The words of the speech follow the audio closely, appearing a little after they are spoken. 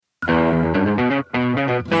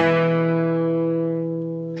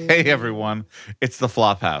Hey everyone, it's the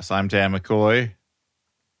Flophouse. I'm Dan McCoy.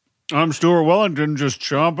 I'm Stuart Wellington, just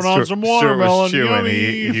chomping on some watermelon. Stuart was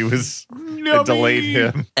chewing. He was it delayed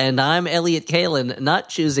him. And I'm Elliot Kalin, not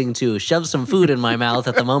choosing to shove some food in my mouth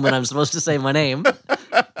at the moment I'm supposed to say my name.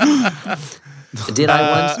 Did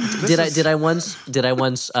I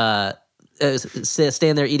once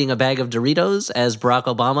stand there eating a bag of Doritos as Barack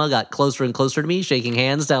Obama got closer and closer to me, shaking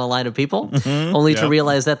hands down a line of people, only to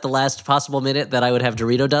realize at the last possible minute that I would have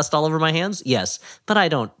Dorito dust all over my hands? Yes, but I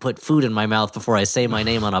don't put food in my mouth before I say my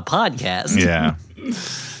name on a podcast. Yeah.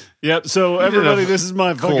 Yep, so everybody, this is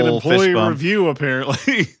my fucking employee review,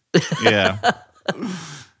 apparently. Yeah.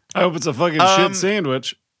 I hope it's a fucking shit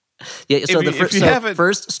sandwich. Yeah, so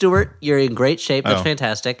first, Stuart, you're in great shape. That's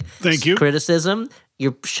fantastic. Thank you. Criticism,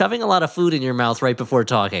 you're shoving a lot of food in your mouth right before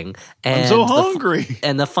talking. And I'm so hungry.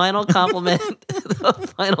 And the final compliment,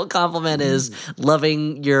 is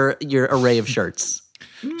loving your array of shirts.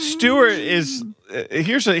 Stuart is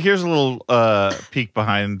here's a little peek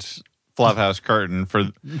behind Flophouse curtain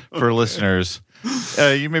for listeners.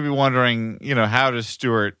 You may be wondering, how does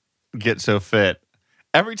Stuart get so fit?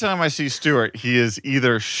 Every time I see Stuart, he is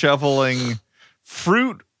either shoveling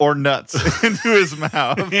fruit or nuts into his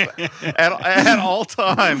mouth at all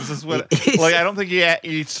times. Is what I don't think he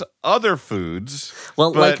eats other foods.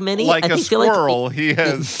 Well, like many, like a squirrel, he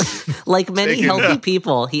has like many healthy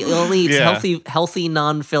people. He only eats healthy,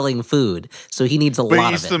 non-filling food, so he needs a lot of it.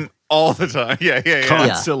 He eats them all the time. Yeah.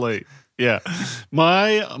 Constantly. Yeah.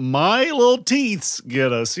 My little teeths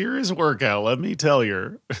get a serious workout, let me tell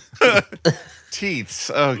you. Teats.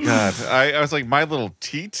 Oh, God. I was like, my little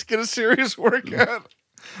teats get a serious workout?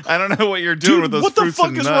 I don't know what you're doing with those fruits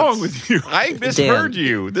and nuts. What the fuck is wrong with you? I misheard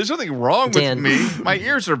you. There's nothing wrong with me. My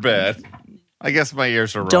ears are bad. I guess my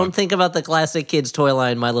ears are wrong. Don't think about the classic kids' toy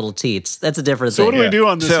line, My Little Teats. That's a different thing. So what do we do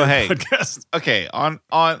on this podcast? Okay, on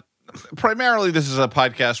primarily this is a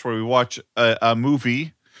podcast where we watch a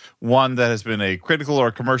movie, one that has been a critical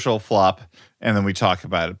or commercial flop, and then we talk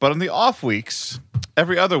about it. But on the off weeks,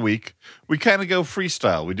 every other week, we kind of go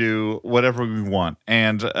freestyle. We do whatever we want.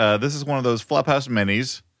 And this is one of those Flophouse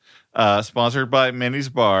minis, sponsored by Minnie's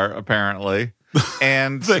Bar, apparently.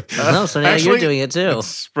 And so now you're doing it too. It's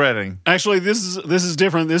spreading. Actually, this is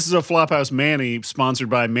different. This is a Flophouse Manny, sponsored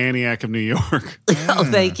by Maniac of New York. Oh,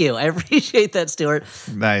 thank you. I appreciate that, Stuart.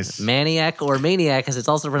 Nice. Maniac, or Maniac, as it's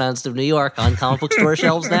also pronounced, of New York, on comic book store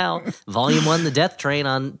shelves now. Volume 1, The Death Train,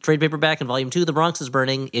 on trade paperback, and Volume 2, The Bronx is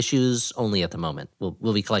Burning. Issues only at the moment.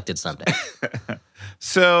 Will be collected someday.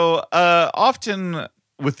 So often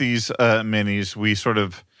with these minis, we sort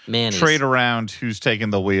of trade around who's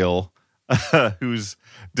taking the wheel. Who's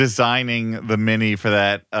designing the mini for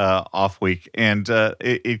that off week, and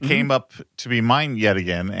it came up to be mine yet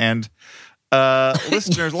again. And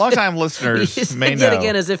listeners, longtime listeners may know. Yet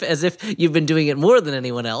again, as if you've been doing it more than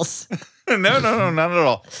anyone else. No, not at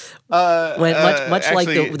all. Much like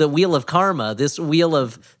the wheel of karma, this wheel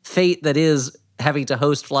of fate that is having to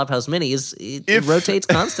host Flophouse minis, it rotates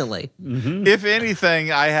constantly. If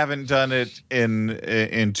anything, I haven't done it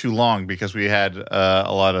in too long because we had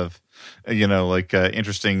a lot of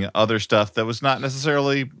interesting other stuff that was not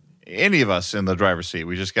necessarily any of us in the driver's seat.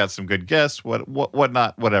 We just got some good guests,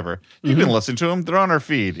 whatnot, whatever. You can listen to them; they're on our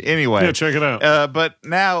feed anyway. Yeah, check it out. But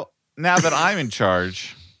now that I'm in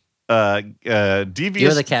charge, devious.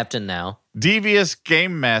 You're the captain now. Devious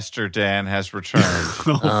Game Master Dan has returned.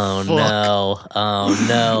 Oh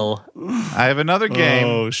no! I have another game.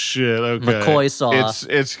 Oh shit! Okay, McCoy saw.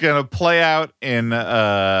 It's gonna play out in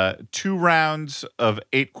 2 rounds of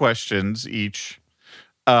 8 questions each.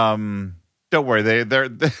 Don't worry,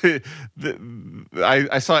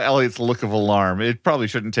 I saw Elliot's look of alarm. It probably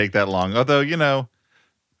shouldn't take that long. Although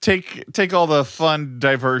Take all the fun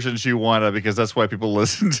diversions you want because that's why people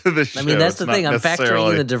listen to this show. I mean, that's the thing. I'm factoring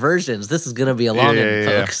in the diversions. This is going to be a long one,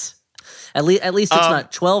 folks. At least it's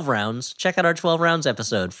not 12 rounds. Check out our 12 rounds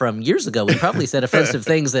episode from years ago. We probably said offensive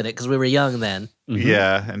things in it because we were young then.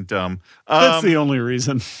 Yeah, and dumb. That's the only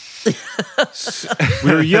reason.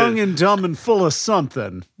 We were young and dumb and full of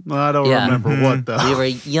something. I don't remember what, though. We were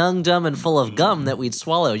young, dumb, and full of gum that we'd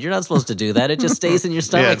swallow. You're not supposed to do that. It just stays in your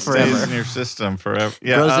stomach forever. It stays in your system forever.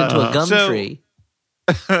 Yeah, grows into a gum tree.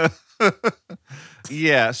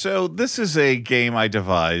 Yeah, so this is a game I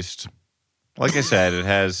devised. Like I said, it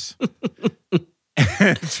has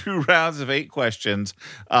 2 rounds of 8 questions.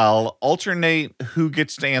 I'll alternate who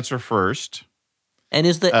gets to answer first. And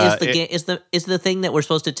is the thing that we're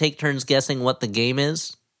supposed to take turns guessing what the game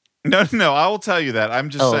is? No, I will tell you that. I'm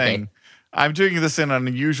just saying. Okay. I'm doing this in an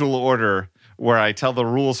unusual order where I tell the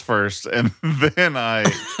rules first and then I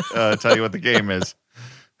tell you what the game is.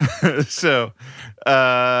 So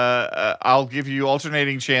I'll give you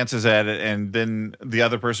alternating chances at it, and then the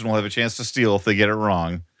other person will have a chance to steal if they get it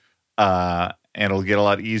wrong. And it'll get a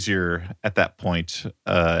lot easier at that point,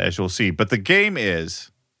 as you'll see. But the game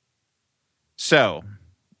is, so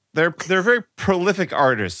they're very prolific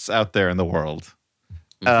artists out there in the world.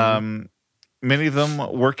 Many of them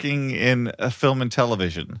working in film and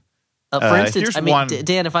television. For instance,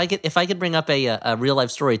 Dan, if I could bring up a real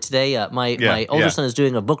life story today, my older son is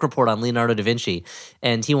doing a book report on Leonardo da Vinci,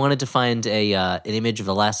 and he wanted to find an image of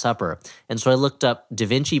the Last Supper, and so I looked up Da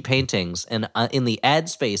Vinci paintings, and in the ad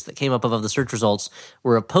space that came up above the search results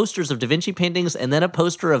were posters of Da Vinci paintings, and then a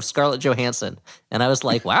poster of Scarlett Johansson, and I was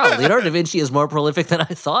like, wow, Leonardo da Vinci is more prolific than I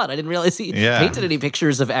thought. I didn't realize he painted any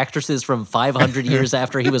pictures of actresses from 500 years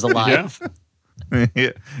after he was alive.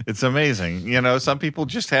 It's amazing. Some people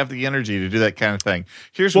just have the energy to do that kind of thing.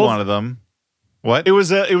 Here's one of them. What? It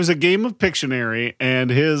was a game of Pictionary, and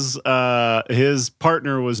his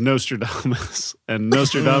partner was Nostradamus, and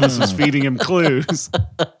Nostradamus was feeding him clues.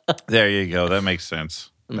 There you go. That makes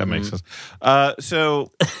sense. That makes sense.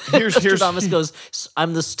 So here's Nostradamus goes,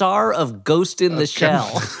 I'm the star of Ghost in the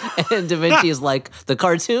Shell. And Da Vinci is like, the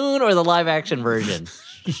cartoon or the live action version?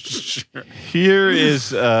 Here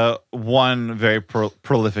is one very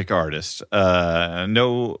prolific artist.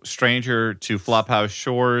 No stranger to Flophouse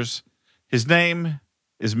shores. His name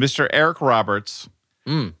is Mr. Eric Roberts,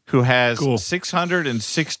 who has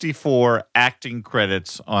 664 acting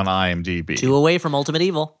credits on IMDb. 2 away from Ultimate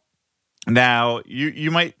Evil. Now,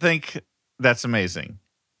 you might think that's amazing.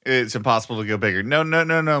 It's impossible to go bigger. No,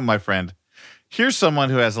 my friend. Here's someone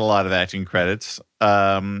who has a lot of acting credits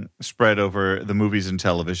spread over the movies and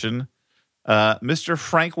television. Mr.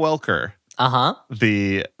 Frank Welker.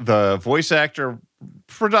 The voice actor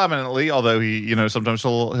predominantly, although he, sometimes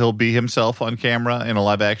he'll be himself on camera in a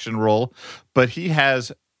live action role, but he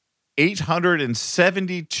has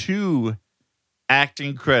 872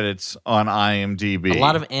 acting credits on IMDb. A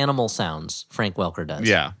lot of animal sounds Frank Welker does.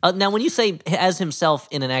 Yeah. Now, when you say as himself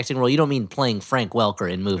in an acting role, you don't mean playing Frank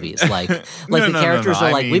Welker in movies. Like the characters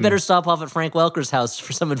are like, we better stop off at Frank Welker's house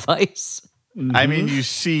for some advice. I mean, you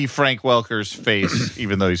see Frank Welker's face,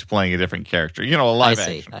 even though he's playing a different character. A live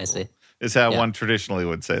action. I see. Is how one traditionally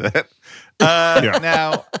would say that.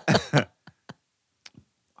 Now,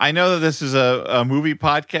 I know that this is a movie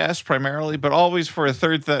podcast primarily, but always for a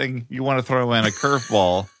third thing, you want to throw in a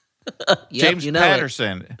curveball. James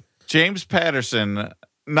Patterson. James Patterson,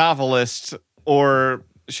 novelist, or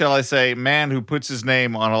shall I say, man who puts his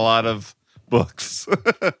name on a lot of books,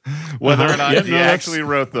 whether or not he actually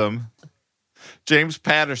wrote them. James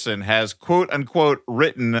Patterson has, quote unquote,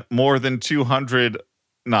 written more than 200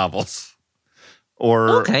 novels.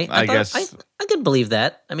 Or, I guess I could believe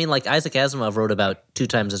that. I mean, like Isaac Asimov wrote about 2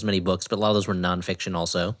 times as many books, but a lot of those were nonfiction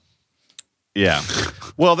also. Yeah.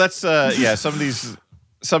 Well, that's some of these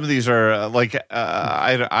are like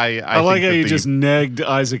I like how you just negged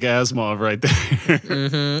Isaac Asimov right there.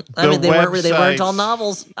 I mean, they weren't all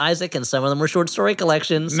novels, Isaac, and some of them were short story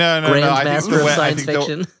collections. No. Grandmaster of science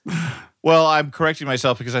fiction. Well, I'm correcting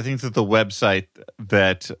myself because I think that the website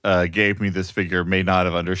that gave me this figure may not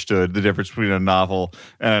have understood the difference between a novel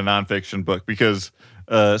and a nonfiction book because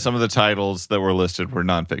some of the titles that were listed were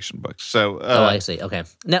nonfiction books. So, I see. Okay.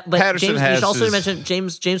 Now, but Patterson James, you should also mention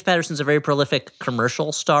James Patterson's a very prolific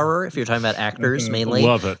commercial starer. If you're talking about actors mainly,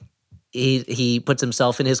 love it. He puts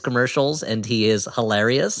himself in his commercials, and he is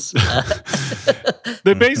hilarious.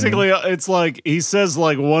 They basically, it's like he says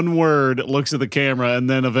like one word, looks at the camera, and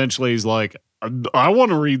then eventually he's like, I want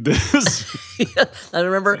to read this. I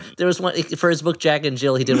remember there was one for his book Jack and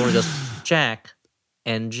Jill. He did one where he goes, Jack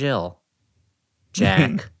and Jill,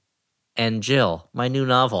 Jack and Jill, my new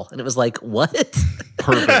novel, and it was like, what?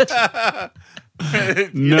 Perfect.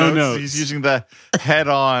 No. He's using the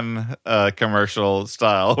head-on commercial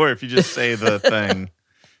style, where if you just say the thing,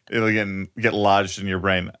 it'll get lodged in your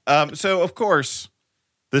brain. So, of course,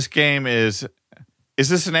 this game is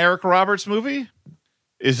this an Eric Roberts movie?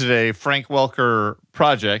 Is it a Frank Welker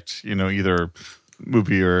project? Either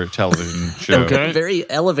movie or television show. Okay. Very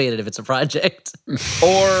elevated if it's a project.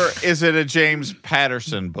 Or is it a James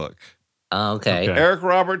Patterson book? Okay. Eric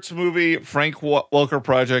Roberts movie, Frank Welker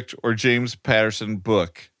project, or James Patterson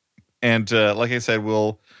book. And like I said,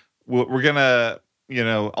 we're gonna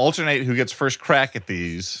alternate who gets first crack at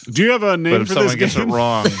these. Do you have a name for this game? But if someone gets it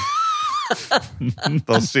wrong,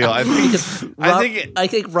 they'll steal. I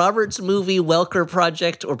think Roberts movie, Welker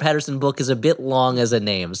project, or Patterson book is a bit long as a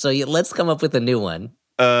name. So let's come up with a new one.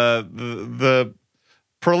 The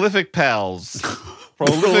Prolific Pals.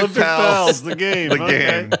 Prolific Pals, the game. The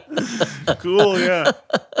game. Cool, yeah.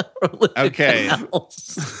 Prolific Okay. Pals.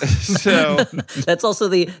 So That's also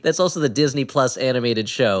the Disney Plus animated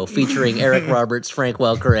show featuring Eric Roberts, Frank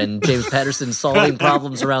Welker, and James Patterson solving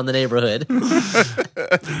problems around the neighborhood.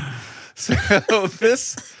 so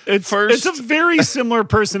this It's a very similar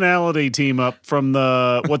personality team up from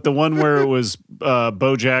the one where it was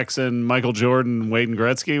Bo Jackson, Michael Jordan, Wade and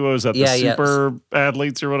Gretzky. What was that? Yeah, the super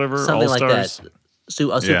athletes or whatever, Something all like stars. that.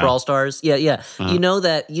 Super Yeah. All Stars. Yeah. You know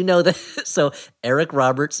that. So Eric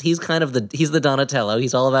Roberts, he's the Donatello.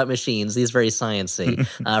 He's all about machines. He's very sciencey.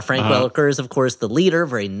 Frank Welker is, of course, the leader,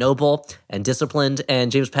 very noble and disciplined. And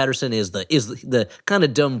James Patterson is the kind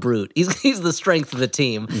of dumb brute. He's the strength of the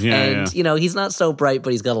team. Yeah, and he's not so bright,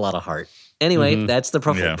 but he's got a lot of heart. Anyway, that's the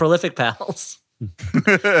Prolific Pals.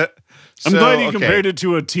 I'm glad you compared it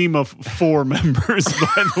to a team of 4 members.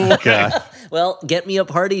 By the way, God. Well, get me a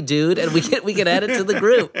party, dude, and we can add it to the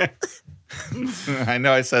group. I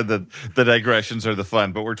know I said that the digressions are the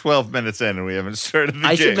fun, but we're 12 minutes in and we haven't started the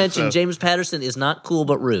I game. should mention James Patterson is not cool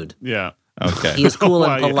but rude. yeah. Okay. He is cool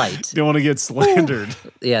and Why, polite. Don't want to get slandered.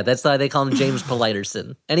 Yeah, that's why they call him James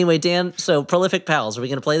Politerson. Anyway, Dan, so Prolific Pals, are we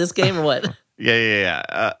going to play this game or what?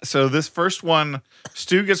 Yeah. So this first one,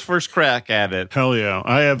 Stu gets first crack at it. Hell yeah!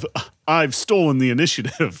 I've stolen the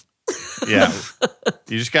initiative. Yeah.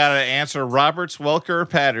 You just got to answer Roberts, Welker, or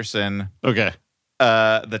Patterson. Okay.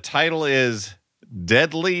 The title is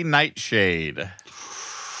Deadly Nightshade.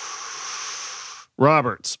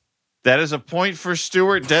 Roberts. That is a point for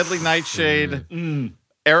Stewart. Deadly Nightshade.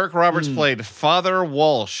 Eric Roberts played Father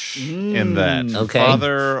Walsh in that. Okay.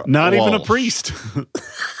 Father Not even a Walsh. priest.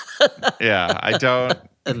 Yeah, I don't.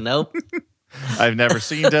 Nope. I've never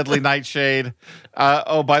seen Deadly Nightshade.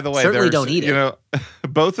 By the way, Certainly there's, don't eat it.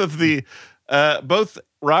 both of the both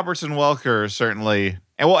Roberts and Welker certainly,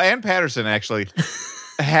 and Patterson actually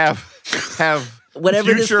have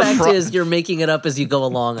Whatever this future fact is, you're making it up as you go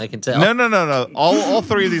along, I can tell. No. All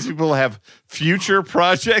 3 of these people have future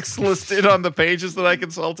projects listed on the pages that I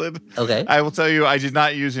consulted. Okay. I will tell you, I did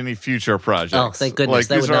not use any future projects. Oh, thank goodness.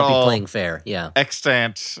 That these would are not be all playing fair. Yeah.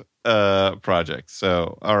 extant projects.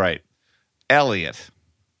 So, all right, Elliot,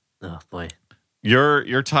 Oh, boy.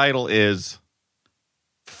 your title is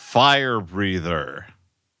Fire Breather.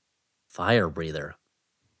 Fire breather.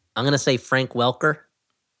 I'm going to say Frank Welker.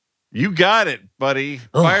 You got it, buddy.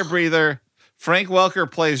 Oh. Fire Breather. Frank Welker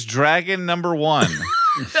plays Dragon number 1.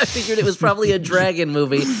 I figured it was probably a dragon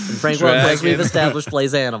movie. And Frank Welker, as we've Dragon. established,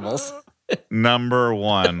 plays animals. Number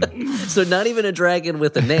 1. So not even a dragon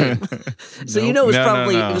with a name. So it was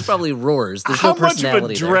probably Roars. There's How no much of a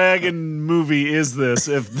personality there. dragon movie is this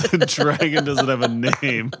if the dragon doesn't have a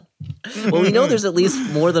name? Well, we know there's at least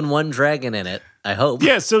more than one dragon in it. I hope.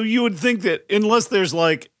 Yeah, so you would think that unless there's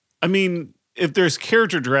if there's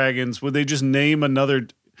character dragons, would they just name another?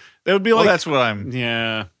 That would be Well, like that's what I'm.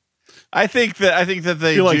 yeah, I think that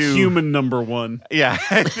they be like do. human number 1. Yeah,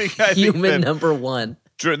 I think Human that number 1.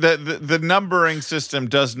 the numbering system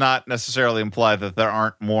does not necessarily imply that there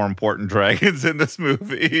aren't more important dragons in this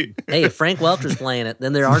movie. Hey, if Frank Welker's playing it,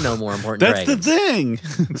 then there are no more important That's dragons. the thing.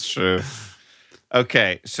 It's true.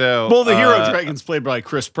 Okay, so Well, the hero dragon's played by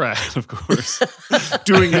Chris Pratt, of course,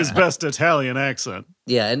 doing his best Italian accent.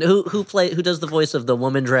 Yeah, and who does the voice of the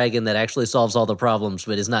woman dragon that actually solves all the problems,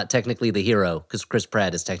 but is not technically the hero? Because Chris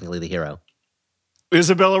Pratt is technically the hero.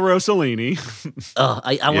 Isabella Rossellini. Oh,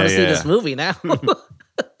 I want to see yeah. this movie now.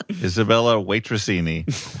 Isabella Waitressini.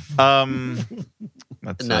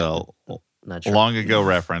 That's Not a sure. long ago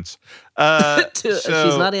reference. She's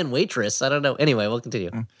not in Waitress. I don't know. Anyway, we'll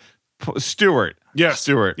continue. Stewart. Yes.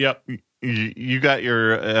 Stewart. Yep. You got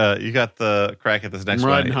you got the crack at this next I'm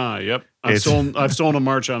one. riding high. Yep. I've It's- stolen a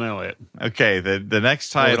march on Elliot. Okay, the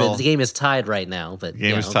next Well, title. the game is tied right now, but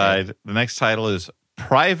Game is okay. tied. The next title is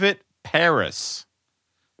Private Paris.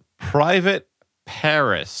 Private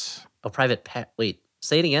Paris. Oh, wait,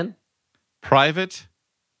 say it again. Private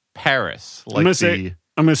Paris. I'm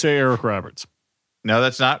gonna say Eric Roberts. No,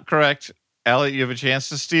 that's not correct. Elliot, you have a chance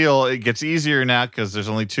to steal. It gets easier now because there's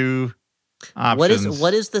only 2 options.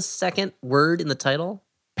 What is the second word in the title?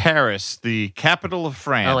 Paris, the capital of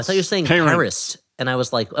France. Oh, I thought you were saying Parents. Paris, and I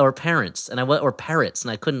was like, or parents, and or parrots, and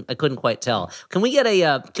I couldn't quite tell. Can we get a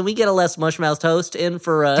less mushmouth toast in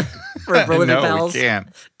for Prolific no, Pals? we can't.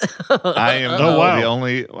 I am Oh, wow. the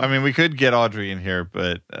only. I mean, we could get Audrey in here,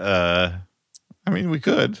 but we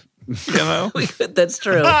could. You know, That's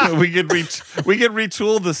true. we could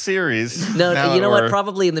retool the series. No, now you know what? we're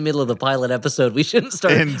Probably in the middle of the pilot episode, we shouldn't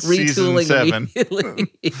start in season retooling 7.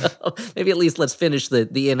 immediately. Maybe at least let's finish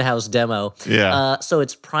the in-house demo. Yeah. So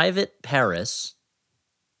it's Private Paris.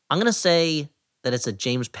 I'm gonna say that it's a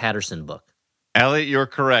James Patterson book. Elliot, you're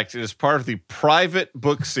correct. It is part of the Private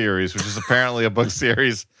book series, which is apparently a book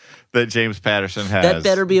series that James Patterson has. That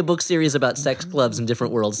better be a book series about sex clubs in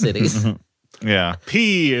different world cities. Yeah.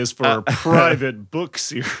 P is for Private book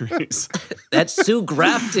series. That's Sue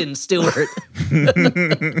Grafton, Stewart.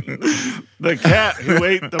 The cat who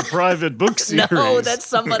ate the Private book series. No, that's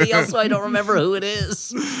somebody else, so I don't remember who it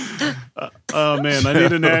is. Oh, man, I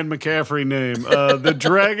need an Anne McCaffrey name. The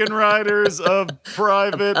Dragon Riders of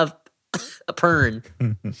Private... A Pern.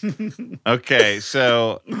 Okay,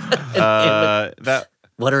 so that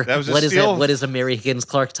was a what is steal. it? What is a Mary Higgins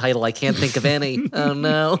Clark title? I can't think of any. Oh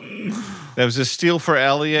no. That was a steal for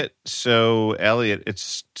Elliot. So Elliot,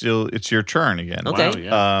 it's your turn again. Okay.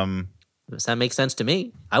 Wow, yeah. Does that make sense to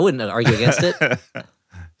me? I wouldn't argue against it.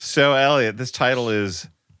 So Elliot, this title is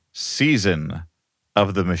Season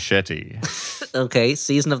of the Machete. Okay,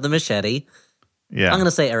 Season of the Machete. Yeah. I'm going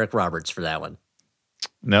to say Eric Roberts for that one.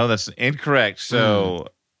 No, that's incorrect. So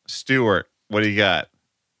Stewart, what do you got?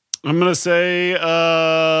 I'm going to say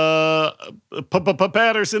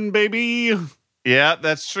Patterson, baby. Yeah,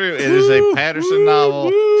 that's true. It is a Patterson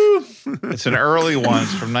novel. It's an early one.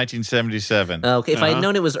 It's from 1977. Okay, if I'd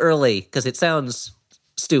known it was early, because it sounds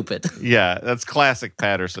stupid. Yeah, that's classic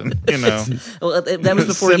Patterson. You know, Well, that was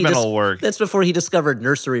before seminal work. That's before he discovered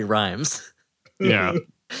nursery rhymes, Yeah.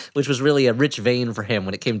 which was really a rich vein for him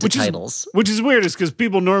when it came to titles. Which is weird, is because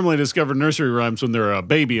people normally discover nursery rhymes when they're a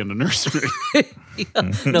baby in a nursery.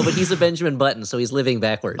 No, but he's a Benjamin Button, so he's living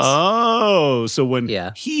backwards. Oh, so when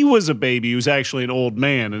Yeah. he was a baby, he was actually an old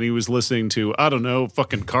man, and he was listening to, I don't know,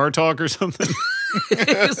 fucking car talk or something.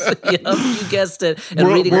 Yep, you guessed it. And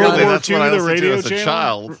World reading, War a lot That's II, what I the listened to radio as a channel?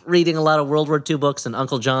 child. reading a lot of World War II books and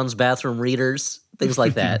Uncle John's bathroom readers, things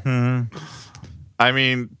like that. I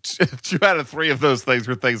mean, 2 out of 3 of those things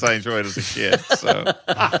were things I enjoyed as a kid. So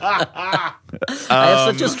I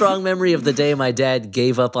have such a strong memory of the day my dad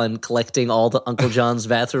gave up on collecting all the Uncle John's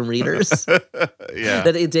bathroom readers. yeah,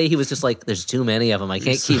 That day he was just like, there's too many of them. I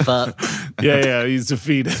can't keep up. Yeah, he's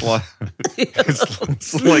defeated.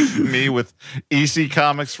 it's like me with EC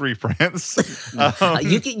Comics reprints.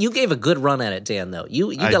 You gave a good run at it, Dan, though.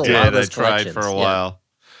 You I got a did. lot of those I tried collections. for a Yeah. while.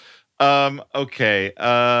 Okay.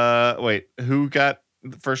 Wait, who got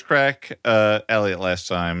the first crack? Elliot last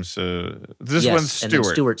time. So this Yes, one's and then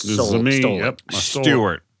Stewart. Stewart This stole, is me. stole it. Yep. I stole it.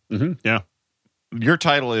 Stewart. Yeah. Your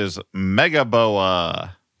title is Mega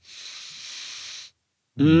Boa.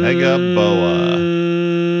 Mega Boa.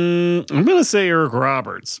 I'm going to say Eric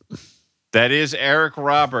Roberts. That is Eric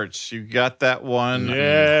Roberts. You got that one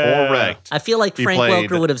Yeah. correct. I feel like He Frank played-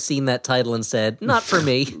 Welker would have seen that title and said, not for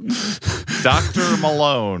me. Dr.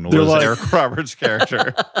 Malone They're was like- Eric Roberts'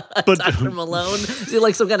 character. But Dr. Malone. Is he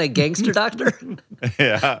like some kind of gangster doctor?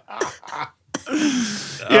 Yeah.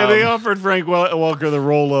 yeah, they offered Frank Welker the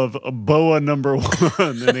role of Boa number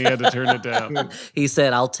 1, and he had to turn it down. He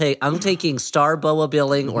said, I'm taking star boa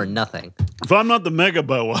billing or nothing. If I'm not the Mega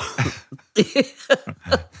Boa,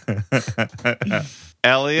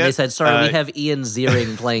 Elliot. They said, sorry, we have Ian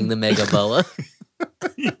Ziering playing the mega boa.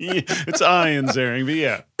 it's Ian Ziering, but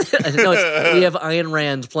yeah. No, we have Ayn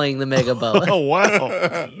Rand playing the mega boa. Oh,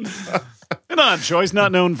 wow. An odd choice,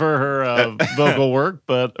 not known for her vocal work,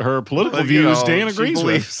 but her political Well, you views know, Dan she agrees with.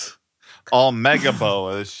 believes all mega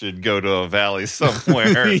boas should go to a valley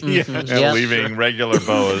somewhere Yeah. and Yep. leaving regular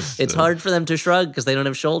boas. It's hard for them to shrug because they don't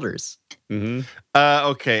have shoulders.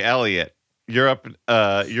 Okay, Elliot, you're up.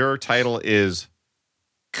 Your title is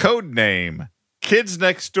Codename Kids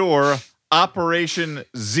Next Door Operation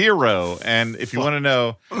Zero, and if you want to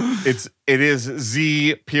know, it is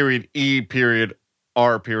Z period E period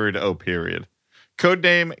R period O period.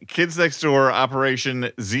 Codename Kids Next Door Operation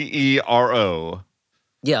ZERO.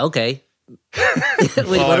 Yeah, okay. Wait, Well,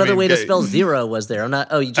 what I other mean, way to okay. spell zero was there? I'm not.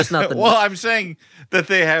 Oh, you just not the. Well, I'm saying that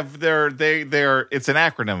they have they're it's an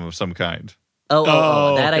acronym of some kind.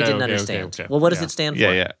 Oh, that I okay, didn't okay, understand. okay. Well, what does Yeah. it stand for?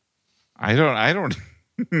 Yeah. I don't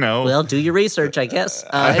know. Well, do your research, I guess.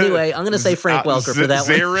 Anyway, I'm going to say Frank Welker for that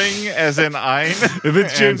one. Zering as in ein. If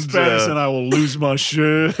it's James And, Patterson, I will lose my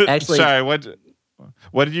shit. Actually, Sorry,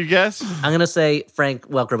 what did you guess? I'm going to say Frank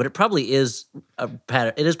Welker, but it probably is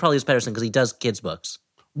it is probably Patterson because he does kids books.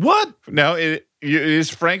 What? No, it is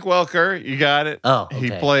Frank Welker. You got it. Oh, He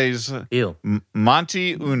okay. plays Ew.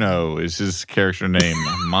 Monty Uno is his character name.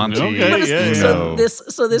 Monty Okay, What is- yeah, Uno.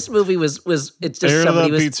 So this movie was it's just Heir to the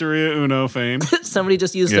somebody was Pizzeria Uno fame. somebody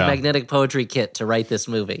just used Yeah. a magnetic poetry kit to write this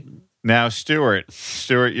movie. Now, Stuart,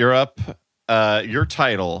 you're up. Your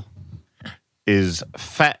title is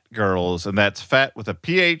Fat Girls, and that's fat with a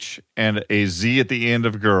PH and a Z at the end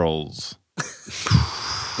of girls.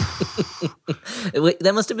 Wait,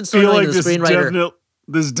 that must have been feel storyline like to the this screenwriter.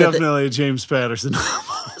 This is definitely a James Patterson.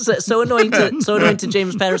 So annoying to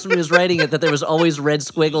James Patterson who was writing it that there was always red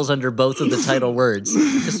squiggles under both of the title words.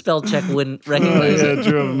 The spell check wouldn't recognize it it.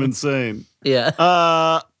 Drove him insane.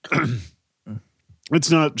 Yeah. It's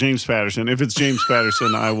not James Patterson. If it's James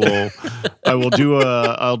Patterson, I'll do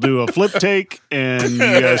a flip take, and you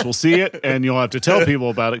guys will see it, and you'll have to tell people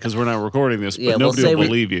about it because we're not recording this. But nobody will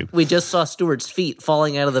believe you. We just saw Stuart's feet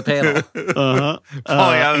falling out of the panel.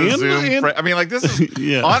 Falling out of the Zoom. I mean, like this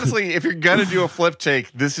is honestly, if you're gonna do a flip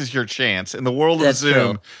take, this is your chance. In the world of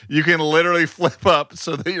Zoom, you can literally flip up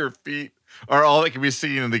so that your feet are all that can be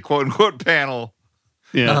seen in the quote unquote panel.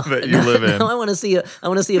 That you live in. I want to see a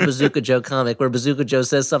Bazooka Joe comic where Bazooka Joe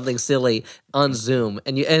says something silly on Zoom,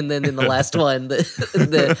 and then in the last one,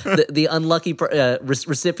 the unlucky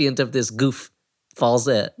recipient of this goof falls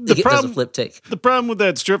does a flip take. The problem with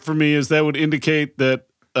that strip for me is that would indicate that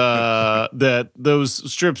that those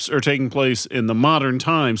strips are taking place in the modern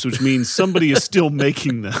times, which means somebody is still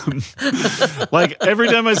making them. Like every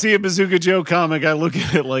time I see a Bazooka Joe comic, I look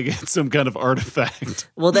at it like it's some kind of artifact.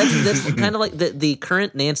 Well, that's kind of like the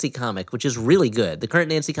current Nancy comic, which is really good. The current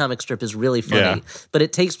Nancy comic strip is really funny, but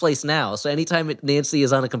it takes place now. So anytime Nancy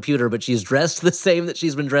is on a computer, but she's dressed the same that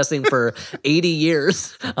she's been dressing for 80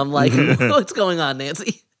 years, I'm like, what's going on,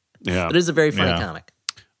 Nancy? Yeah, it is a very funny comic.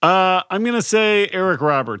 I'm going to say Eric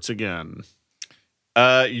Roberts again.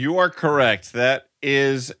 You are correct. That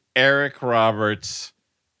is Eric Roberts,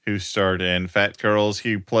 who starred in Fat Girls.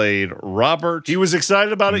 He played Robert. He was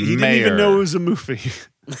excited about it. He didn't even know it was a movie.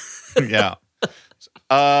 Yeah.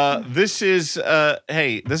 This is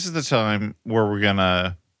the time where we're going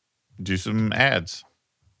to do some ads.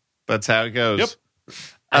 That's how it goes. Yep.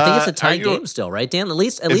 I think it's a tie game still, right, Dan? At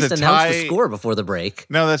least announce the score before the break.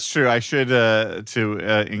 No, that's true. I should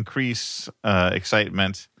to increase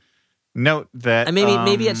excitement. Note that and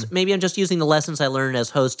maybe I'm just using the lessons I learned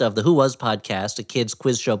as host of the Who Was podcast, a kids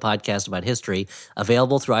quiz show podcast about history,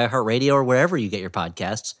 available through iHeartRadio or wherever you get your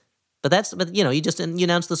podcasts. But you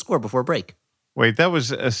announce the score before break. Wait, that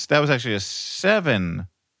was actually a seven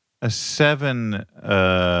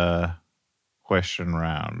question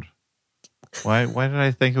round. Why did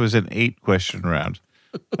I think it was an 8-question round?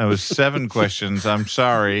 That was 7 questions. I'm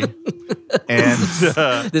sorry. And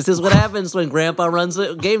this is what happens when Grandpa runs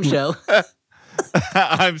a game show.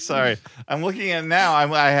 I'm sorry. I'm looking at it now.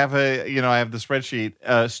 I have the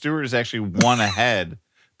spreadsheet. Stuart is actually one ahead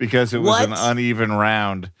because it was an uneven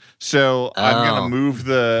round. So I'm going to move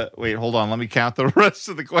wait, hold on. Let me count the rest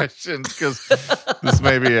of the questions because this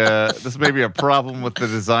may be a problem with the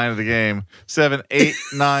design of the game. 7, 8,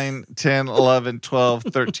 9, 10, 11, 12,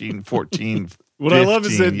 13, 14, What 15. I love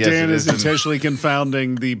is that Dan is intentionally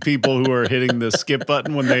confounding the people who are hitting the skip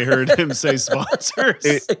button when they heard him say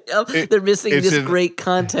sponsors. They're missing this great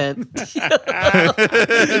content. They're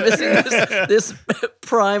missing this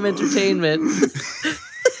prime entertainment.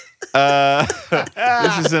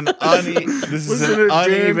 This is an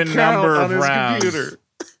uneven number of rounds.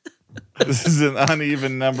 This is an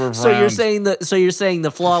uneven number of rounds. So you're saying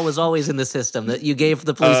the flaw was always in the system, that you gave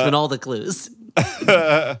the policeman all the clues.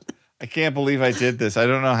 I can't believe I did this. I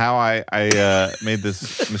don't know how I made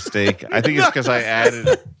this mistake. I think it's because I added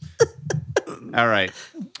it. All right.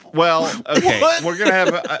 Well, okay. What? We're going to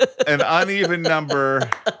have an uneven number.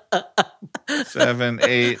 7,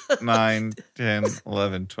 8, 9, 10,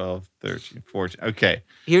 11, 12, 13, 14. Okay.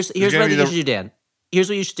 Here's what I think you should do, Dan. Here's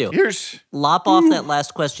what you should do. Lop off that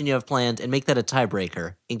last question you have planned and make that a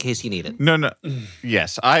tiebreaker in case you need it. No.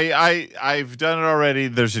 Yes, I've done it already.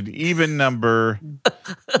 There's an even number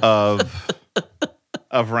of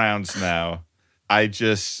rounds now. I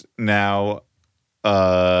just now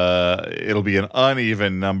it'll be an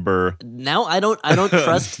uneven number. Now I don't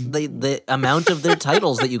trust the amount of their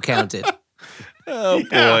titles that you counted. Oh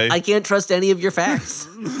boy. I can't trust any of your facts.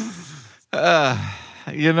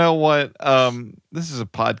 You know what? This is a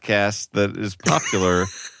podcast that is popular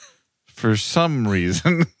for some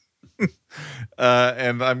reason.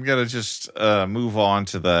 And I'm going to just move on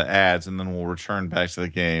to the ads, and then we'll return back to the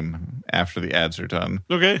game after the ads are done.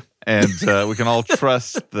 Okay. And we can all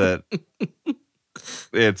trust that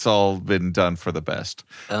it's all been done for the best.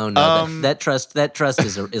 Oh, no. That trust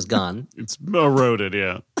is gone. It's eroded,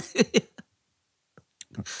 yeah.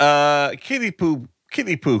 Kitty Poo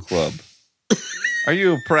Club. Are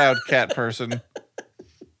you a proud cat person?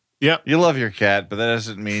 Yep. You love your cat, but that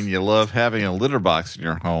doesn't mean you love having a litter box in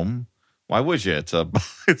your home. Why would you? It's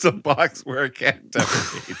a box where a cat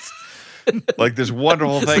defecates. Like, there's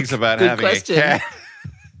wonderful things about having a cat.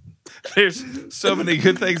 There's so many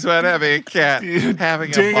good things about having a cat.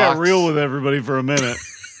 Having a box. Got real with everybody for a minute.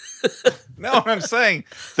 No, I'm saying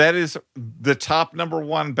that is the top number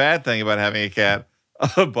one bad thing about having a cat: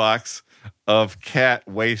 a box of cat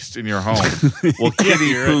waste in your home. Well,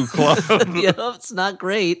 Kitty Poo Club. It's not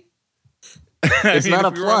great. It's not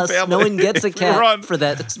a plus. No one gets a cat for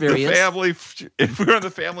that experience. If we were on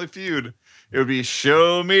the Family Feud, it would be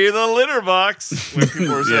 "Show me the litter box" when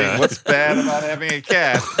people were saying what's bad about having a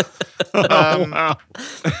cat. Wow.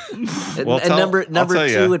 Number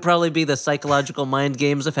two would probably be the psychological mind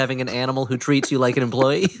games of having an animal who treats you like an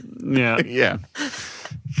employee. Yeah.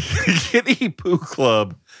 Kitty Poo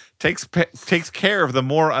Club takes care of the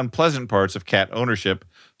more unpleasant parts of cat ownership,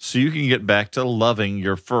 so you can get back to loving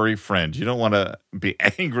your furry friend. You don't want to be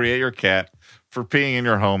angry at your cat for peeing in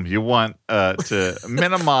your home. You want to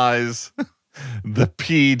minimize the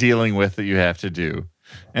pee dealing with that you have to do.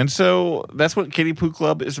 And so that's what Kitty Poo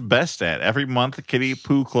Club is best at. Every month, Kitty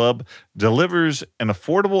Poo Club delivers an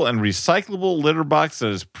affordable and recyclable litter box that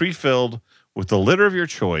is pre-filled with the litter of your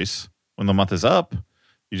choice. When the month is up,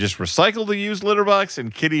 you just recycle the used litter box,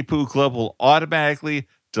 and Kitty Poo Club will automatically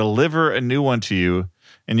deliver a new one to you.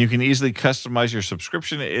 And you can easily customize your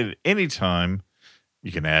subscription at any time.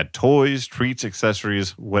 You can add toys, treats,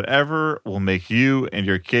 accessories, whatever will make you and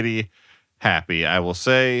your kitty happy. I will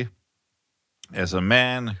say, as a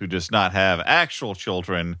man who does not have actual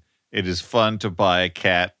children, it is fun to buy a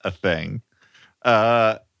cat a thing.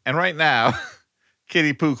 And right now,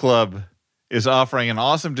 Kitty Poo Club is offering an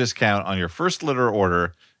awesome discount on your first litter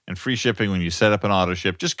order and free shipping when you set up an auto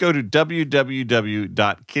ship. Just go to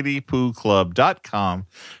www.kittypooclub.com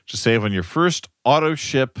to save on your first auto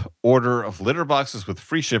ship order of litter boxes with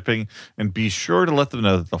free shipping, and be sure to let them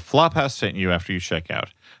know that the Flophouse sent you after you check out.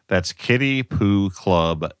 That's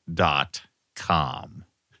kittypooclub.com.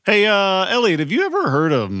 Hey, Elliot, have you ever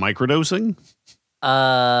heard of microdosing?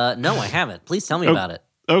 No, I haven't. Please tell me about it.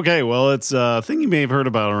 Okay, well, it's a thing you may have heard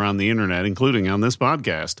about around the internet, including on this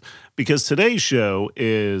podcast, because today's show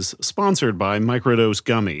is sponsored by Microdose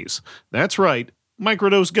Gummies. That's right.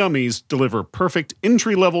 Microdose Gummies deliver perfect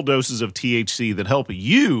entry-level doses of THC that help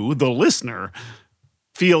you, the listener,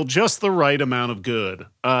 feel just the right amount of good.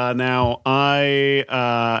 Now, I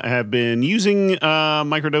have been using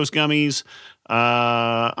Microdose Gummies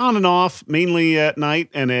on and off, mainly at night,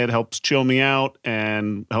 and it helps chill me out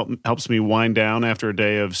and helps me wind down after a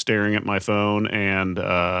day of staring at my phone and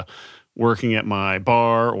working at my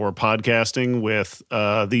bar or podcasting with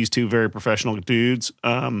these two very professional dudes.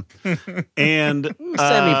 And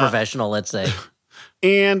semi-professional, let's say.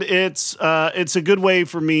 And it's a good way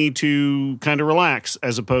for me to kind of relax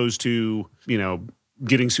as opposed to,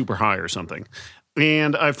 getting super high or something.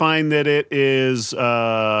 And I find that it is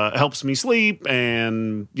helps me sleep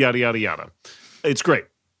and yada, yada, yada. It's great.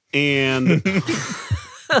 And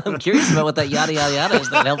I'm curious about what that yada, yada, yada is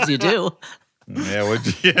that helps you do. Yeah, would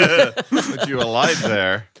you alight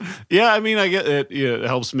there? Yeah, I mean, I get it. It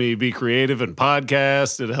helps me be creative and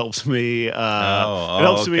podcast. It helps me. It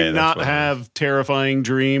helps me not have terrifying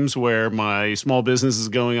dreams where my small business is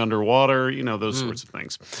going underwater. Those sorts of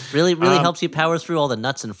things. Really helps you power through all the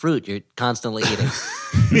nuts and fruit you're constantly eating.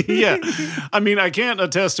 Yeah, I mean, I can't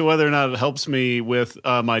attest to whether or not it helps me with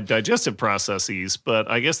my digestive processes, but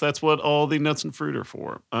I guess that's what all the nuts and fruit are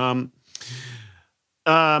for.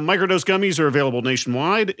 Microdose gummies are available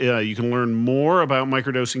nationwide. You can learn more about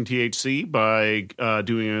microdosing THC by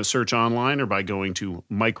doing a search online or by going to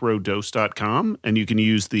microdose.com. And you can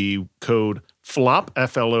use the code FLOP,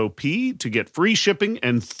 F-L-O-P, to get free shipping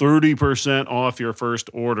and 30% off your first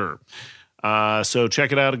order. So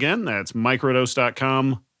check it out again. That's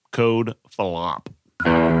microdose.com, code FLOP.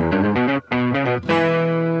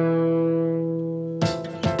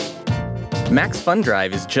 Max Fun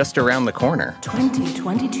Drive is just around the corner.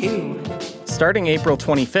 2022. Starting April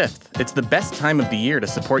 25th, it's the best time of the year to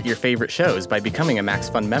support your favorite shows by becoming a Max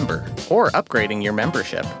Fun member or upgrading your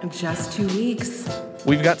membership. Just 2 weeks.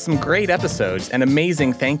 We've got some great episodes and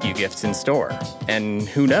amazing thank you gifts in store. And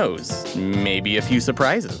who knows, maybe a few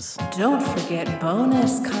surprises. Don't forget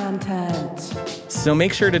bonus content. So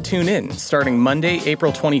make sure to tune in starting Monday,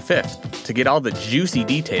 April 25th to get all the juicy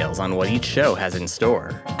details on what each show has in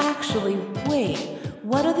store. Actually, wait.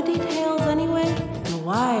 What are the details anyway? And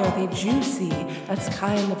why are they juicy? That's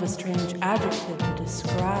kind of a strange adjective to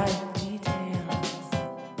describe details.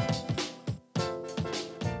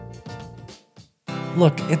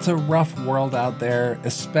 Look, it's a rough world out there,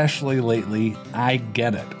 especially lately. I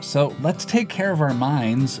get it. So let's take care of our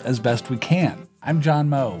minds as best we can. I'm John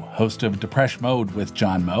Moe, host of Depression Mode with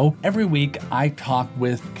John Moe. Every week, I talk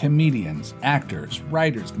with comedians, actors,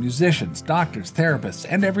 writers, musicians, doctors, therapists,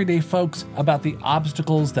 and everyday folks about the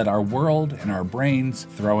obstacles that our world and our brains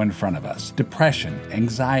throw in front of us. Depression,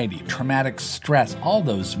 anxiety, traumatic stress, all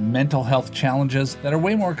those mental health challenges that are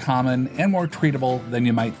way more common and more treatable than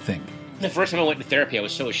you might think. The first time I went to therapy, I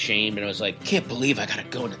was so ashamed, and I was like, can't believe I gotta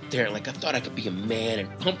go into therapy. Like, I thought I could be a man,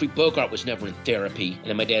 and Humphrey Bogart was never in therapy. And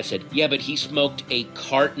then my dad said, yeah, but he smoked a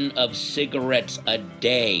carton of cigarettes a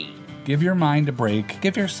day. Give your mind a break,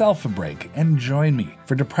 give yourself a break, and join me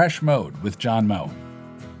for Depression Mode with John Moe.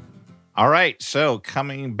 All right, so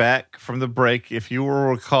coming back from the break, if you will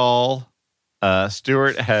recall,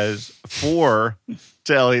 Stuart has 4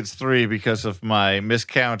 to Elliot's 3 because of my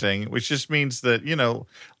miscounting, which just means that, you know,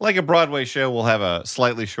 like a Broadway show, we'll have a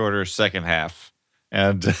slightly shorter second half.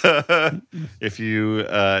 And if you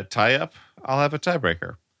tie up, I'll have a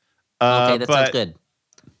tiebreaker. Okay, that sounds good.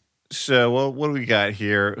 So, well, what do we got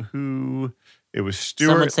here? It was Stuart.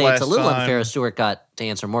 Some would say it's a little last time. unfair. Stuart got to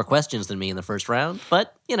answer more questions than me in the first round,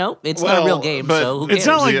 but you know it's not a real game, but so who cares? It's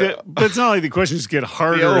not like that, but it's not like the questions get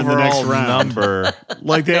harder in the next overall round. number.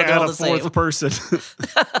 Like they They're add all a the same. fourth person,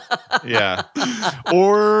 Yeah.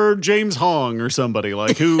 or James Hong or somebody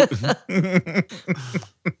like who.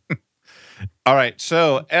 All right.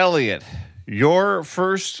 So, Elliot, your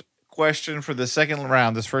first question for the second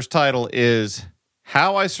round, this first title is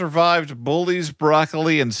How I Survived Bullies,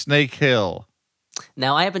 Broccoli, and Snake Hill.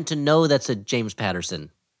 Now I happen to know that's a James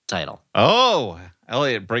Patterson title. Oh,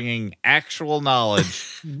 Elliot bringing actual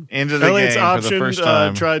knowledge into the Elliot's game for the first optioned,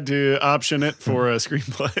 time. tried to option it for a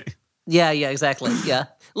screenplay. Yeah, exactly. Yeah.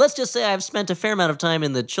 Let's just say I've spent a fair amount of time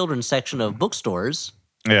in the children's section of bookstores,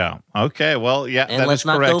 Yeah. Okay. Well, yeah, and that let's is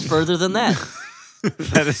not correct. go further than that.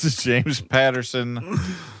 That is a James Patterson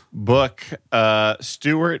book.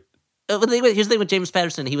 Stuart. But here's the thing with James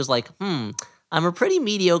Patterson. He was like, I'm a pretty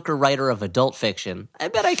mediocre writer of adult fiction. I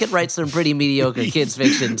bet I could write some pretty mediocre kids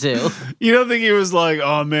fiction too. You don't think he was like,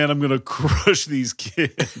 "Oh man, I'm gonna crush these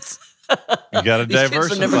kids." You got to These kids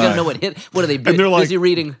diversify. are never going to know what hit. What are they And they're like- busy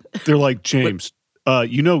reading? They're like, James,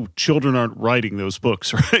 you know, children aren't writing those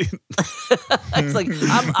books, right? It's like,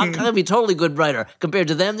 I'm going to be a totally good writer. Compared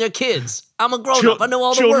to them, they're kids. I'm a grown-up. I know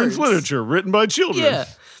all the children's words. literature written by children. Yeah.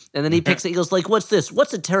 And then he picks it. He goes like, "What's this?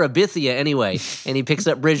 What's a terabithia anyway?" And he picks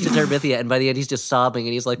up Bridge to Terabithia. And by the end, he's just sobbing.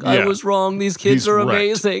 And he's like, "I Yeah. was wrong. These kids He's are wrecked.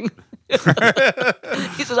 amazing." He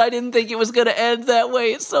says, "I didn't think it was going to end that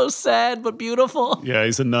way. It's so sad but beautiful. Yeah,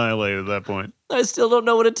 he's annihilated at that point. I still don't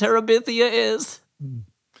know what a terabithia is."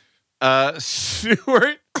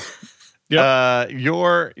 Stuart. Yep.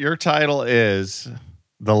 Your title is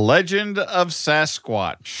The Legend of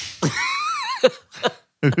Sasquatch.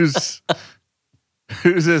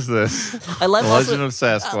 Whose is this? I love The also- Legend of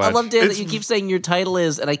Sasquatch. I love, Dan, that you keep saying your title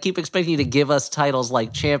is, and I keep expecting you to give us titles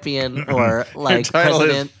like champion or like title is-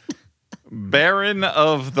 president. Baron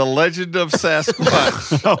of the Legend of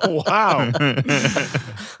Sasquatch. Oh wow!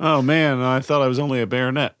 Oh man, I thought I was only a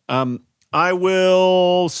baronet. I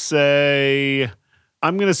will say,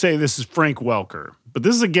 I'm going to say this is Frank Welker, but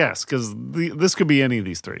this is a guess because this could be any of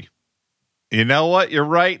these three. You know what? You're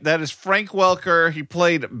right. That is Frank Welker. He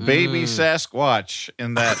played Baby Sasquatch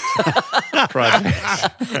in that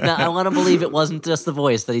project. Now, I want to believe it wasn't just the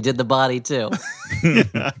voice, that he did the body too.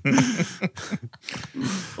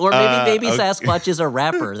 Or maybe Baby okay. Sasquatch is a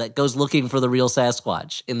rapper that goes looking for the real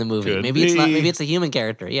Sasquatch in the movie. Could Maybe it's not. be. Maybe it's a human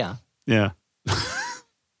character. Yeah, Yeah.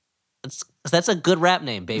 that's a good rap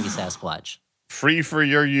name, Baby Sasquatch. Free for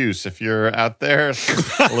your use if you're out there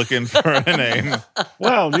looking for a name.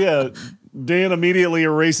 Wow. Yeah. Dan immediately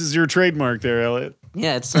erases your trademark there, Elliot.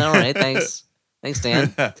 Yeah, it's all right. Thanks,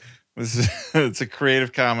 Dan. It's a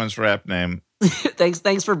Creative Commons rap name.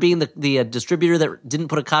 Thanks for being the distributor that didn't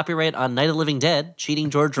put a copyright on Night of the Living Dead, cheating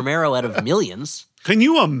George Romero out of millions. Can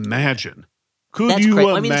you imagine? Could That's you great.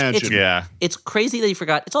 I imagine? mean, it's- Yeah. It's crazy that you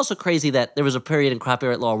forgot. It's also crazy that there was a period in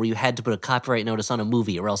copyright law where you had to put a copyright notice on a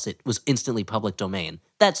movie or else it was instantly public domain.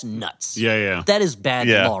 That's nuts. Yeah. That is bad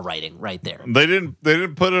Yeah. law writing right there. They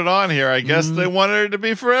didn't put it on here. I guess they wanted it to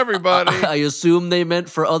be for everybody. I assume they meant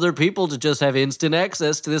for other people to just have instant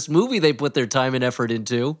access to this movie they put their time and effort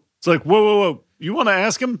into. It's like, whoa. You want to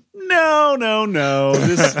ask him? No.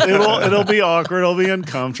 It'll be awkward. It'll be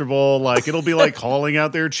uncomfortable. Like, it'll be like calling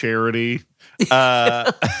out their charity.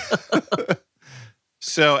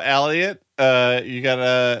 So, Elliot, you got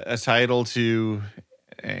a title to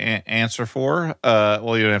answer for?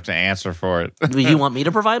 Well, you don't have to answer for it. Do you want me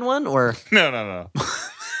to provide one or? No.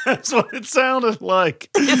 That's what it sounded like.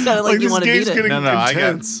 It sounded like you this want to game's beat it. getting No,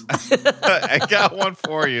 intense. I got one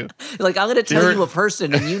for you. Like, I'm going to tell You're- you a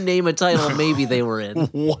person and you name a title maybe they were in.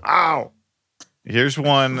 Wow. Here's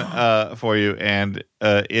one for you, and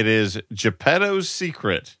it is Geppetto's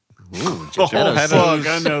Secret. Ooh, Oh, Geppetto's fuck.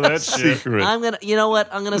 I know that shit. Secret. you know what?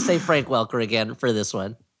 I'm going to say Frank Welker again for this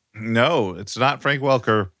one. No, it's not Frank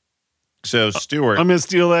Welker. So, Stuart, I'm going to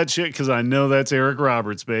steal that shit because I know that's Eric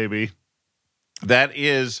Roberts, baby. that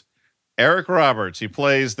is Eric Roberts. He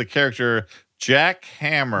plays the character Jack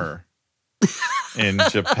Hammer in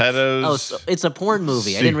Geppetto's. Oh, so it's a porn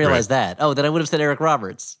movie. I didn't Secret. realize that. Oh, then I would have said Eric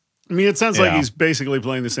Roberts. I mean, it sounds like Yeah. he's basically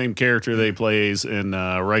playing the same character that he plays in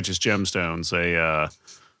Righteous Gemstones,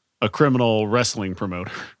 a criminal wrestling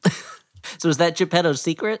promoter. So is that Geppetto's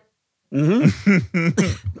Secret?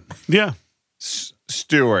 Yeah,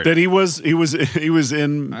 Stuart. that he was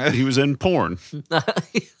in porn.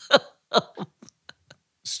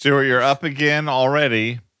 Stuart, you're up again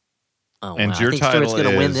already. Oh, And wow. your I think Stuart's title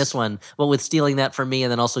going to win is- this one. Well, with stealing that from me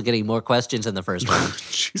and then also getting more questions in the first one.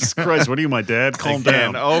 Jesus Christ, what are you, my dad? Calm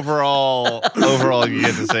Again, down. overall, you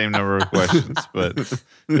get the same number of questions, but it's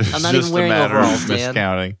I'm not even just wearing a matter overalls, of Dan.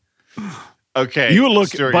 miscounting. Okay, You would look,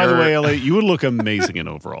 Stuart, by the you're- way, Elliot, you would look amazing in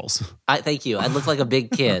overalls. Thank you. I'd look like a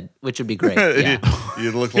big kid, which would be great. Yeah.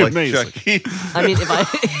 you look like Amazing. Chucky. I mean, if I,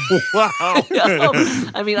 Wow.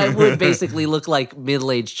 I mean, I would basically look like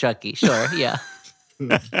middle-aged Chucky. Sure, yeah.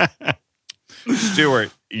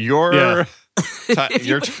 Stuart, your Yeah. If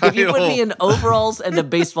you put me in overalls and a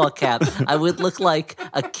baseball cap, I would look like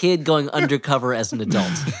a kid going undercover as an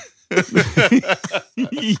adult.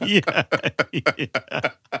 Yeah.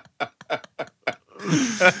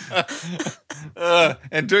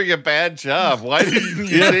 and doing a bad job. Why didn't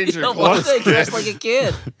you change your Why clothes? would I dress like a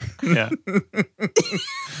kid? Yeah.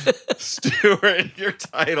 Stuart, your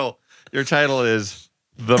title is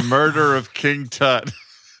The Murder of King Tut.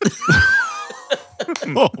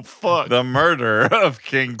 Oh, fuck. The Murder of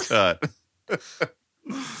King Tut.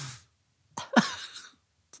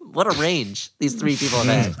 What a range these three people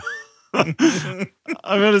have had.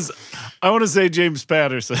 I want to say James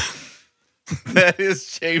Patterson. That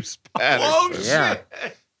is James Patterson. Yeah.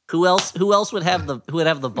 Who else would have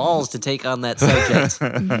the balls to take on that subject?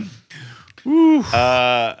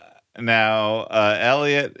 Now,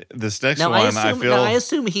 Elliot, this next Now one, I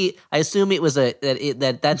assume he had to meet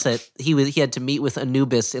with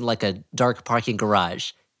Anubis in like a dark parking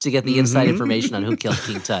garage to get the inside information on who killed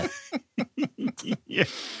King Tut. Yeah.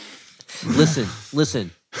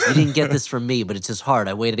 Listen. You didn't get this from me, but it's his heart.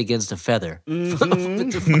 I weighed it against a feather.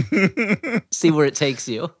 See where it takes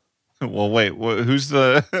you. Well, wait, who's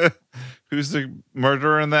the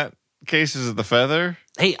murderer in that case? Is it the feather?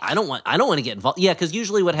 Hey, I don't want to get involved. Yeah, because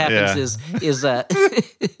usually what happens is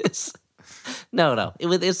no,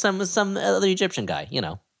 it's some other Egyptian guy, you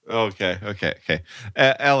know, Okay.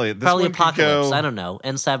 Elliot, this probably one could Apocalypse. go, I don't know,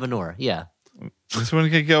 and Sabanur. Yeah, This one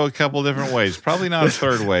could go a couple different ways. Probably not a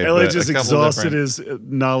third way. Elliot but just a couple exhausted different- his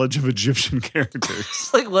knowledge of Egyptian characters.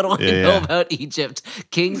 it's like what do I Yeah, know yeah. about Egypt?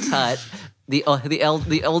 King Tut, the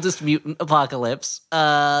oldest mutant Apocalypse.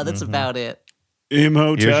 That's about it.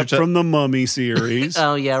 Imhotep ti- from the Mummy series.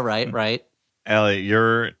 Oh yeah, right. Elliot,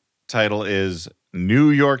 your title is New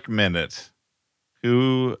York Minute.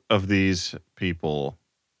 Who of these people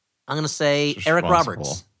I'm gonna say is Eric responsible?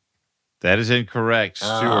 Roberts. That is incorrect.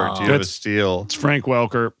 Stuart, do you have a That's- steal? It's Frank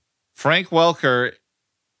Welker. Frank Welker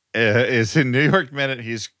is in New York Minute.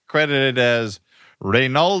 He's credited as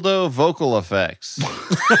Reynaldo Vocal Effects.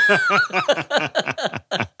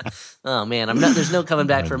 Oh man, there's no coming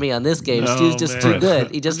back for me on this game. No, Stu's just man. too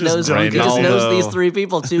good. He just knows Reynaldo. these three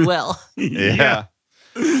people too well. Yeah.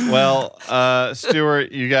 Well,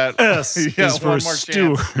 Stuart, you got S you got is for one more chance.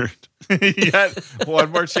 Stewart. You got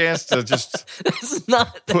one more chance to just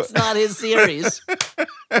That's not his series.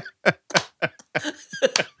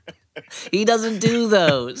 He doesn't do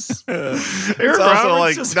those. It's also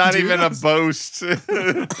like doesn't not do even a those. boast. It's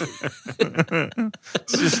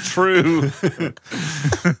just true.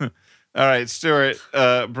 All right, Stuart,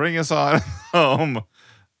 bring us on home.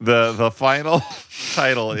 The final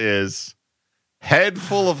title is Head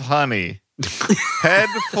Full of Honey. Head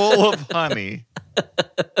Full of Honey.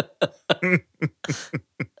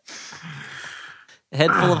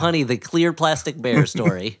 Head full of honey, the clear plastic bear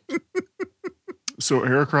story. So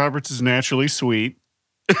Eric Roberts is naturally sweet.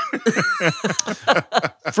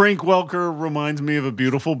 Frank Welker reminds me of a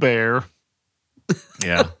beautiful bear.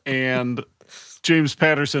 Yeah. And James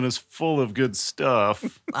Patterson is full of good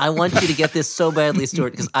stuff. I want you to get this so badly,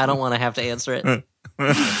 Stuart, because I don't want to have to answer it.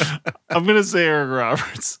 I'm going to say Eric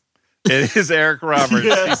Roberts. It is Eric Roberts.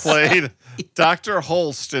 Yes. He played Dr.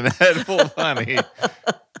 Holst and Head Full of Honey.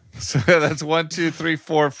 So that's 1, 2, 3,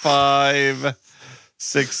 4, 5,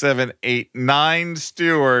 6, 7, 8, 9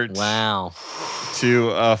 Stewart. Wow.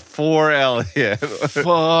 To 4 Elliot.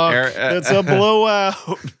 Fuck. It's a blowout.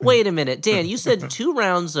 Wait a minute, Dan. You said 2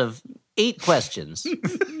 rounds of 8 questions.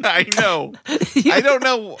 I know. I don't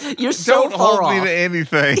know. You're so don't far hold me off. to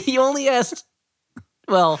anything. You only asked.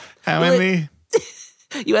 Well, How many?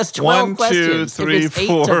 You asked 12 1, questions. 2, 3, if it's 8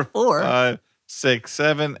 4, to 4. 5, 6,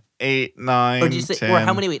 7, 8, 9, Or did you say? 10, Or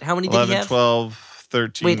how many? Wait, how many did 11, he have? 12,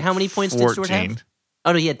 13. Wait, how many points 14. did Stuart have?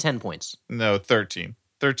 Oh no, he had 10 points. No, 13.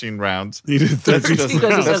 13 rounds. You did 13.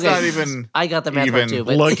 That's not even. I got the math even right too.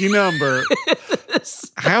 But Lucky number.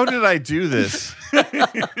 How did I do this?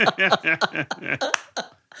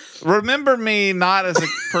 Remember me not as a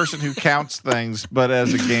person who counts things, but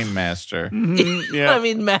as a game master. Yeah. I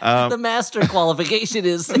mean, the master qualification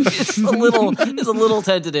is a little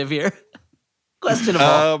tentative here.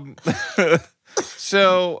 Questionable.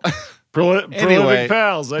 So Prolific Anyway.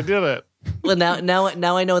 pals. I did it. Well,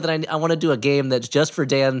 now I know that I want to do a game that's just for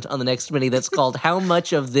Dan on the next mini. That's called "How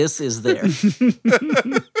Much of This Is There?"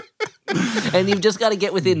 And you've just got to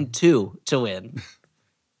get within 2 to win.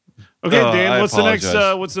 Okay, I Dan. What's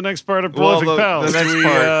apologize. the next part of Prolific Pals? the next Do we,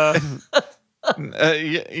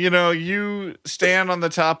 part. You stand on the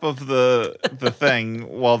top of the thing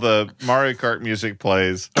while the Mario Kart music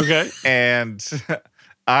plays. okay. And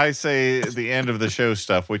I say the end of the show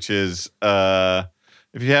stuff, which is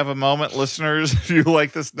if you have a moment, listeners, if you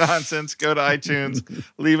like this nonsense, go to iTunes,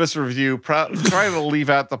 leave us a review. Try to leave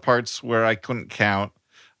out the parts where I couldn't count.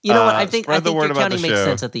 You know what? I think spread the word your about the counting makes show.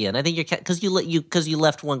 sense at the end. I think you're because you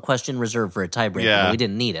left one question reserved for a tiebreaker. Yeah. But we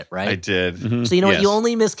didn't need it, right? I did. So you know what? Yes. You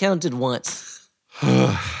only miscounted once.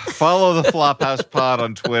 Follow the Flophouse Pod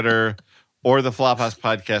on Twitter or the Flophouse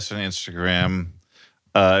Podcast on Instagram.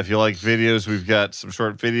 If you like videos, we've got some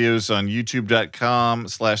short videos on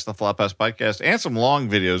youtube.com/the Flophouse Podcast and some long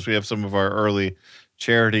videos. We have some of our early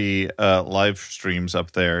charity live streams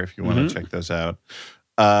up there if you want to check those out.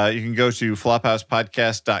 You can go to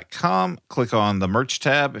flophousepodcast.com, click on the merch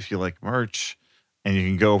tab if you like merch, and you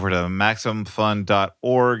can go over to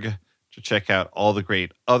maximumfun.org to check out all the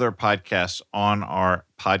great other podcasts on our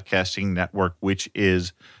podcasting network, which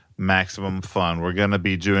is Maximum Fun. We're going to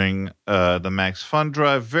be doing the Max Fun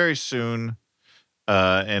Drive very soon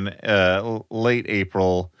in late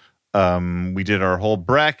April. We did our whole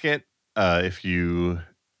bracket. If you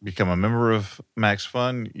become a member of Max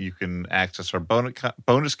Fun, you can access our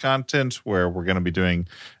bonus content where we're going to be doing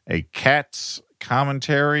a Cats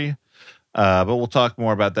commentary. But we'll talk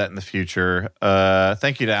more about that in the future.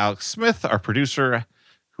 Thank you to Alex Smith, our producer,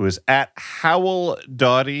 who is at Howell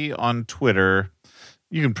Doughty on Twitter.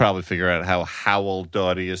 You can probably figure out how Howell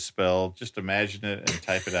Doughty is spelled. Just imagine it and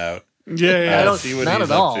type it out. Yeah. See what not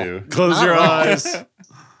he's at all. up to. Close Not your at all. eyes. Your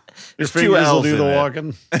There's 2 fingers will L's do the in it.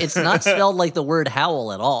 walking. It's not spelled like the word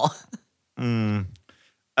howl at all.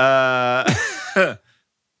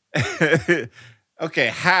 Okay,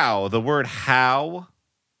 how. The word how.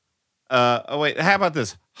 Wait, how about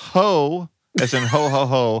this? Ho, as in ho, ho,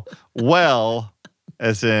 ho. Well,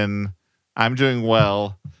 as in I'm doing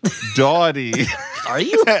well. Doughty, Are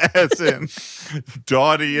you? as in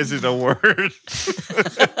Doughty isn't a word.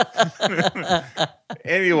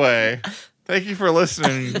 Anyway, thank you for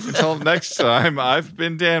listening. Until next time, I've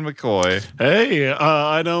been Dan McCoy. Hey,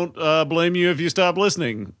 I don't blame you if you stop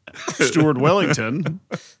listening. Stuart Wellington.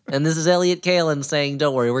 And this is Elliot Kalin saying,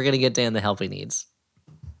 "Don't worry, we're going to get Dan the help he needs."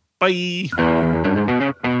 Bye.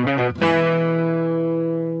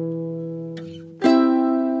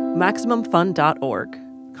 MaximumFun.org.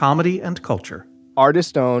 Comedy and culture.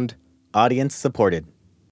 Artist owned, audience supported.